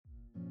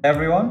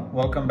Everyone,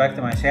 welcome back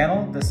to my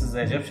channel. This is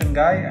the Egyptian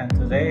guy, and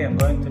today I'm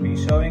going to be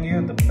showing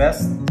you the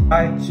best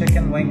fried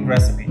chicken wing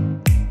recipe.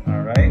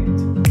 Alright.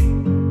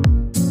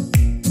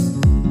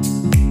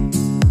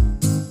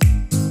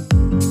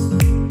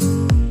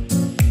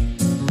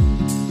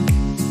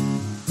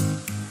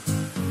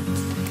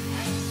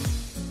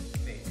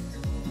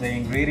 The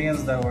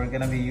ingredients that we're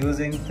going to be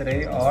using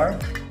today are,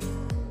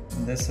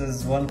 this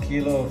is 1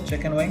 kilo of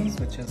chicken wings,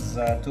 which is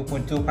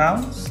 2.2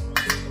 pounds.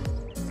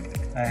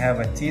 I have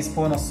a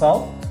teaspoon of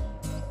salt,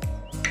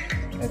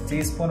 a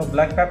teaspoon of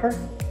black pepper,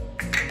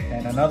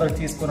 and another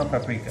teaspoon of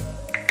paprika.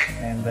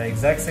 And the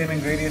exact same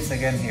ingredients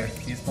again here: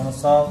 teaspoon of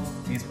salt,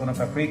 teaspoon of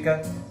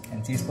paprika,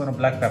 and teaspoon of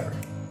black pepper.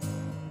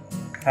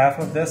 Half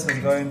of this is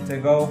going to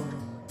go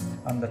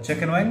on the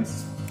chicken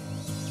wings,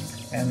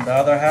 and the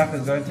other half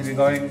is going to be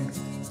going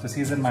to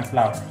season my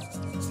flour.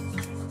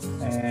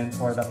 And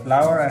for the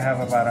flour, I have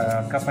about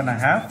a cup and a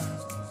half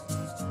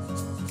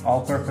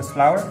all-purpose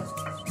flour.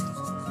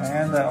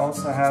 And I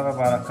also have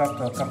about a cup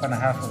to a cup and a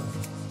half of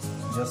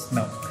just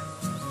milk.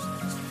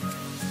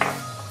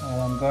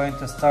 Well, I'm going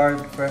to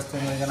start, first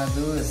thing we're going to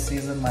do is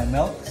season my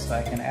milk so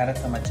I can add it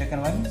to my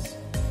chicken wings.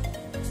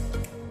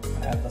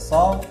 Add the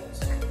salt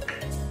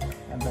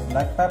and the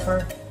black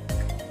pepper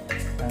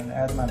and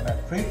add my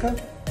paprika.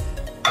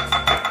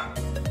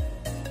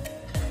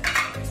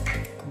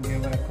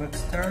 Give it a quick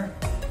stir.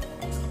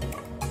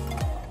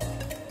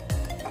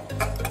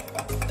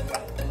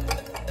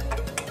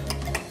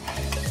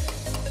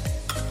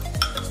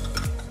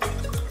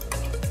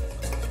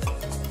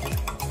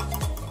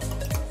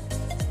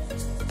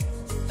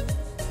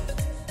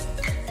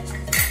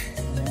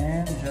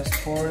 Just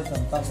pour it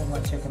on top of my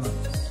chicken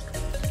wings.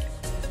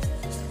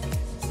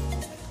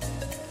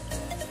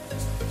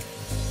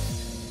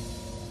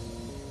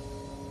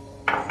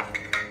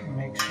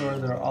 Make sure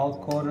they're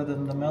all coated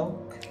in the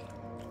milk.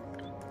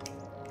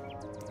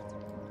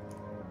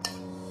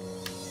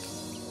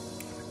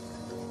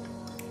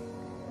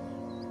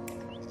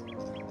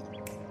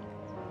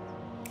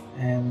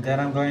 And then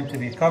I'm going to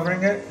be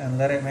covering it and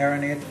let it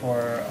marinate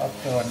for up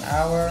to an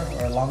hour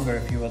or longer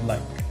if you would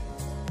like.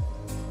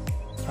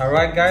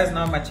 Alright guys,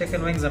 now my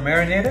chicken wings are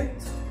marinated.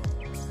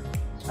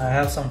 I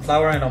have some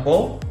flour in a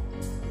bowl.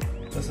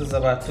 This is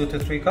about 2 to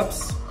 3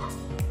 cups.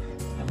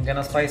 I'm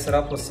gonna spice it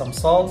up with some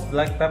salt,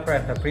 black pepper,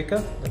 and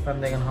paprika,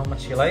 depending on how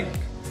much you like.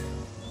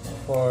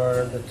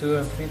 For the 2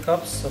 and 3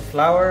 cups of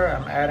flour,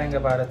 I'm adding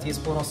about a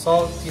teaspoon of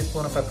salt,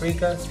 teaspoon of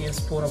paprika,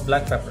 teaspoon of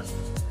black pepper.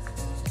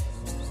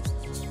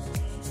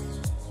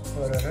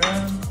 Put it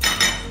in.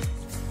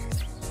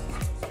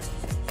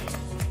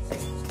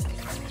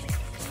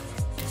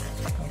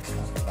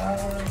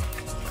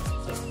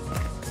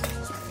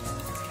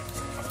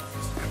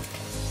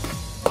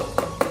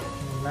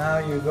 Now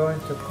you're going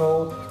to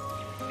coat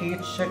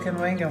each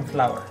chicken wing in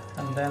flour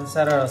and then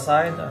set it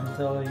aside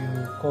until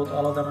you coat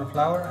all of them in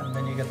flour, and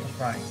then you get to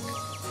frying.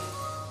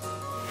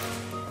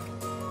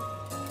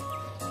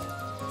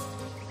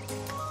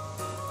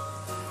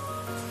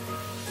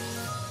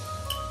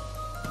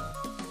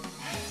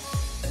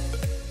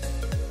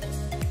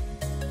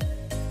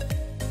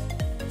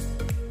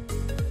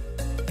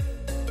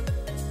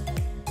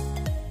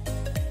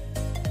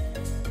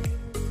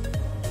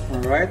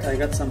 Alright, I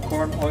got some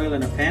corn oil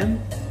in a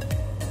pan.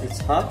 It's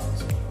hot.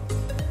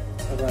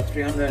 It's about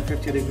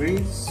 350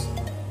 degrees.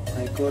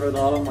 I coated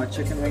all of my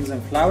chicken wings in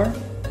flour.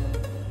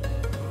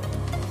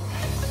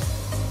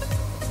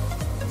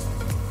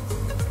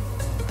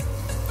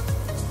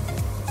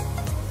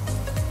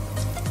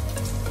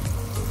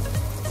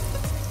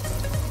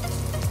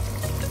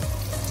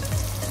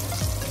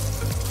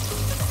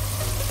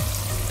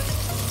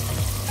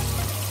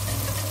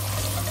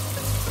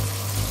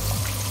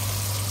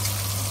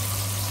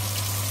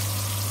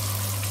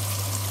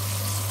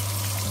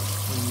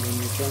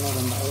 Turn it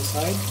on the other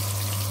side,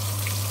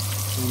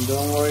 and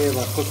don't worry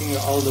about cooking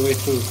it all the way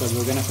through because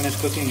we're going to finish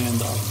cooking it in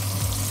the oven.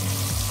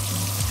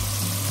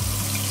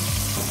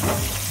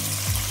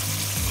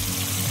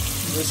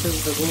 This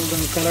is the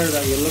golden color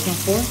that you're looking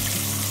for.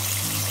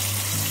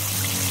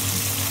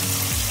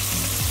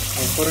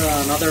 I'll put it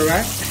on another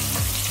rack.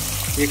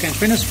 You can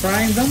finish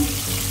frying them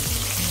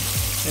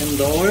in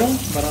the oil,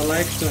 but I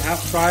like to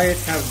half fry it,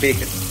 half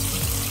bake it.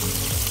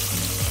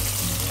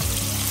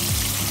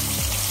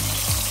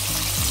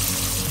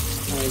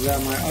 I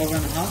got my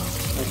oven hot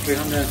at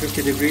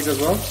 350 degrees as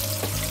well.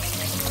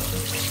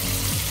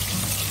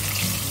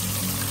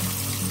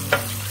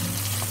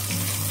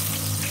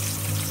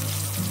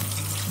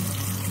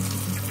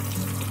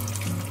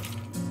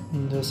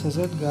 And this is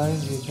it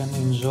guys, you can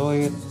enjoy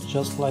it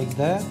just like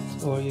that,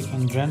 or you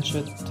can drench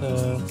it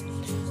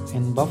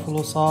in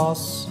buffalo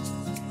sauce,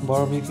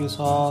 barbecue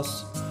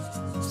sauce,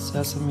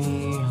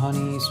 sesame,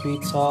 honey,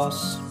 sweet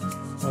sauce,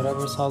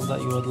 whatever sauce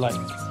that you would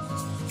like.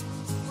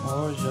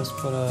 Or just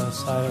put a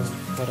side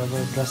of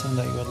whatever dressing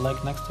that you would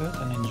like next to it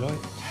and enjoy it.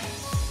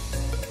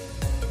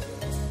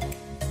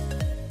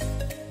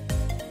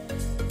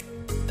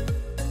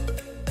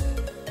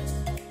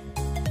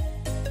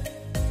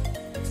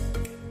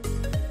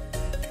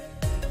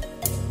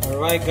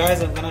 Alright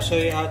guys, I'm gonna show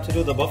you how to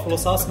do the buffalo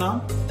sauce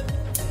now.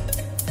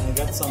 I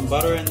got some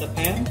butter in the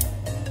pan.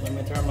 Let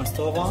me turn my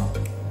stove on.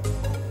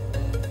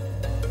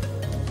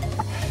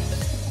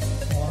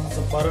 Once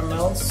the butter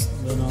melts,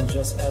 then I'll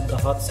just add the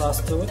hot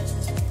sauce to it.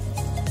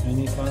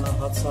 Any kind of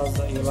hot sauce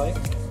that you like.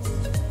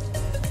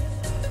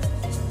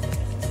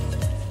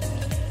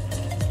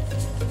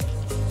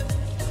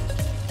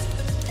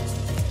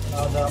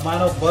 Now the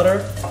amount of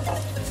butter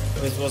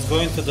is what's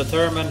going to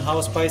determine how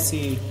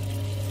spicy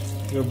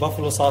your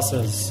buffalo sauce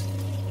is.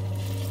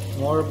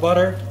 More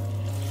butter,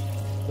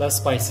 less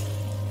spicy.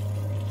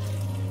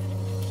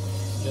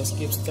 Just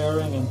keep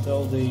stirring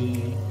until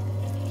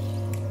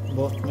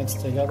both mix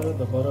together,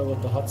 the butter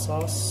with the hot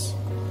sauce.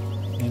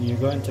 And you're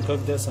going to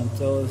cook this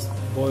until it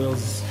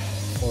boils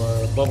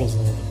or bubbles a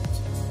little bit.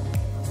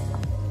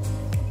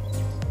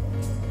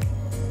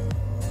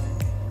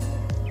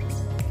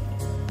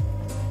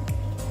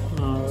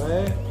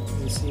 Alright,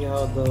 you see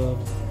how the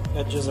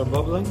edges are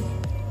bubbling?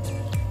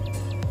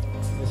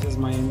 This is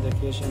my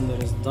indication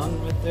that it's done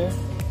right there.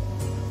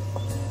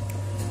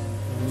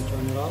 Let me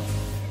turn it off.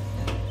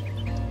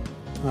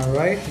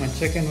 Alright, my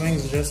chicken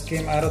wings just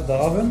came out of the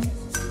oven.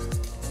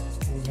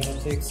 I'm gonna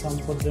take some,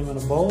 put them in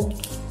a bowl.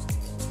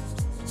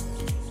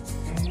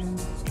 And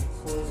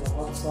pour the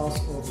hot sauce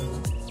over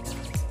them.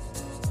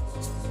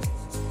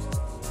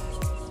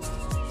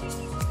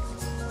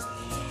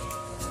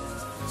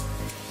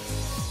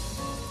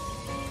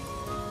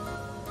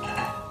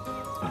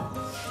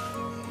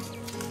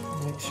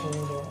 Make sure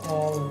they're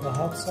all in the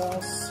hot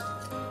sauce.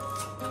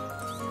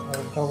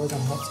 Or covered in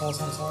hot sauce,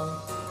 I'm sorry.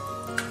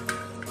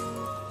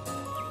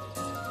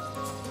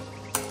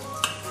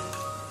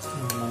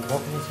 And my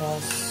buffalo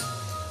sauce.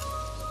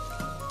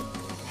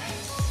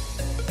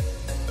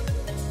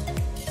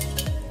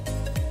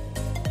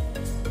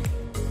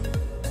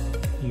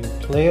 You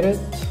plate it,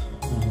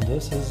 and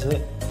this is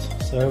it.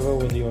 Serve it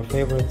with your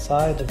favorite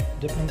side of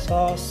dipping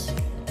sauce.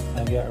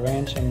 I got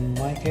ranch in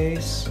my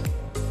case.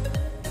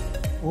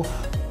 Oof.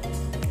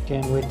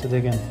 Can't wait to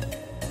dig in.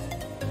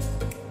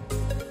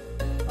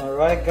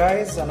 Alright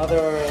guys,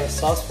 another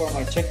sauce for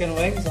my chicken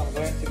wings. I'm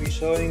going to be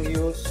showing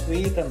you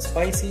sweet and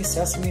spicy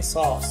sesame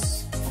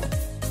sauce.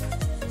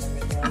 Let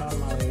me turn on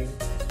my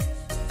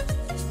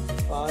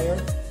fire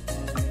in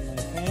my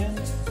pan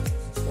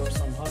for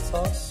some hot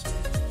sauce.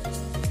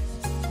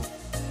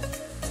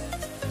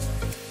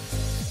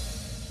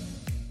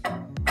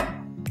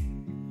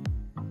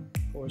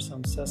 Pour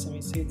some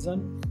sesame seeds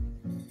in.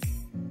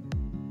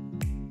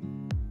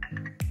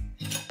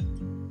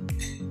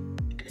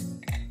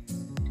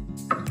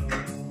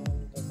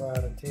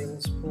 About a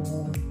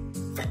tablespoon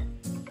or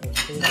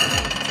 2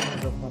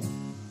 tablespoons of honey.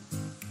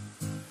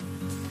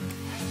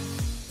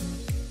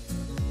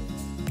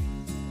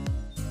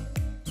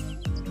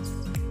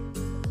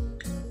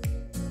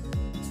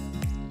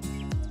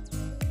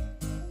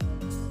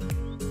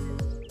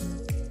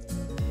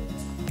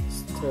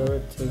 Stir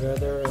it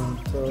together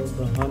until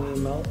the honey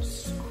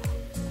melts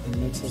and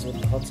mixes with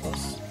the hot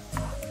sauce.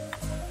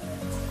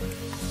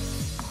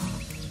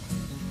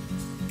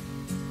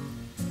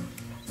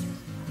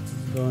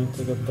 Going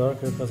to get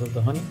darker because of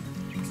the honey.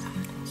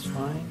 It's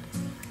fine.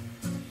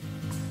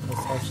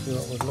 That's actually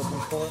what we're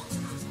looking for.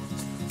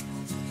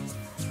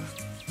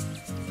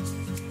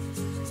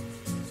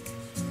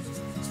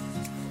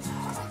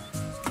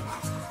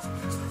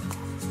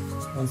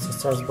 Once it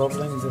starts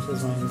bubbling, this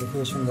is my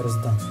indication that it's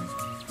done.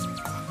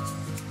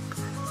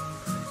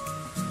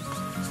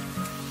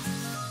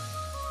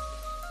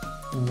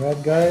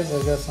 Alright guys,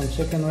 I got some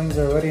chicken wings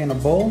already in a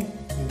bowl,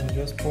 and I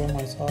just pour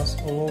my sauce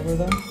all over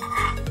them.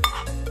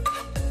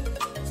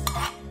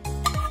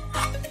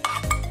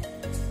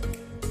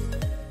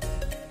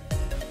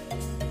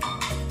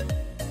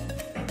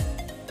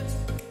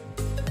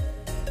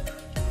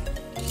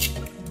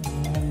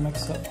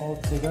 Mix it all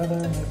together,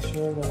 make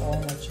sure that all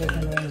my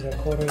chicken wings are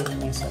coated in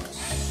my sauce.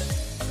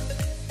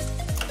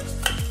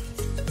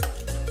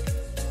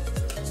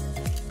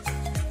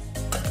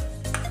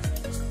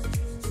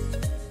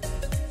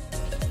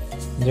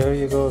 There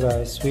you go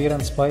guys, sweet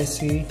and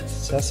spicy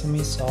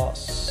sesame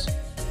sauce.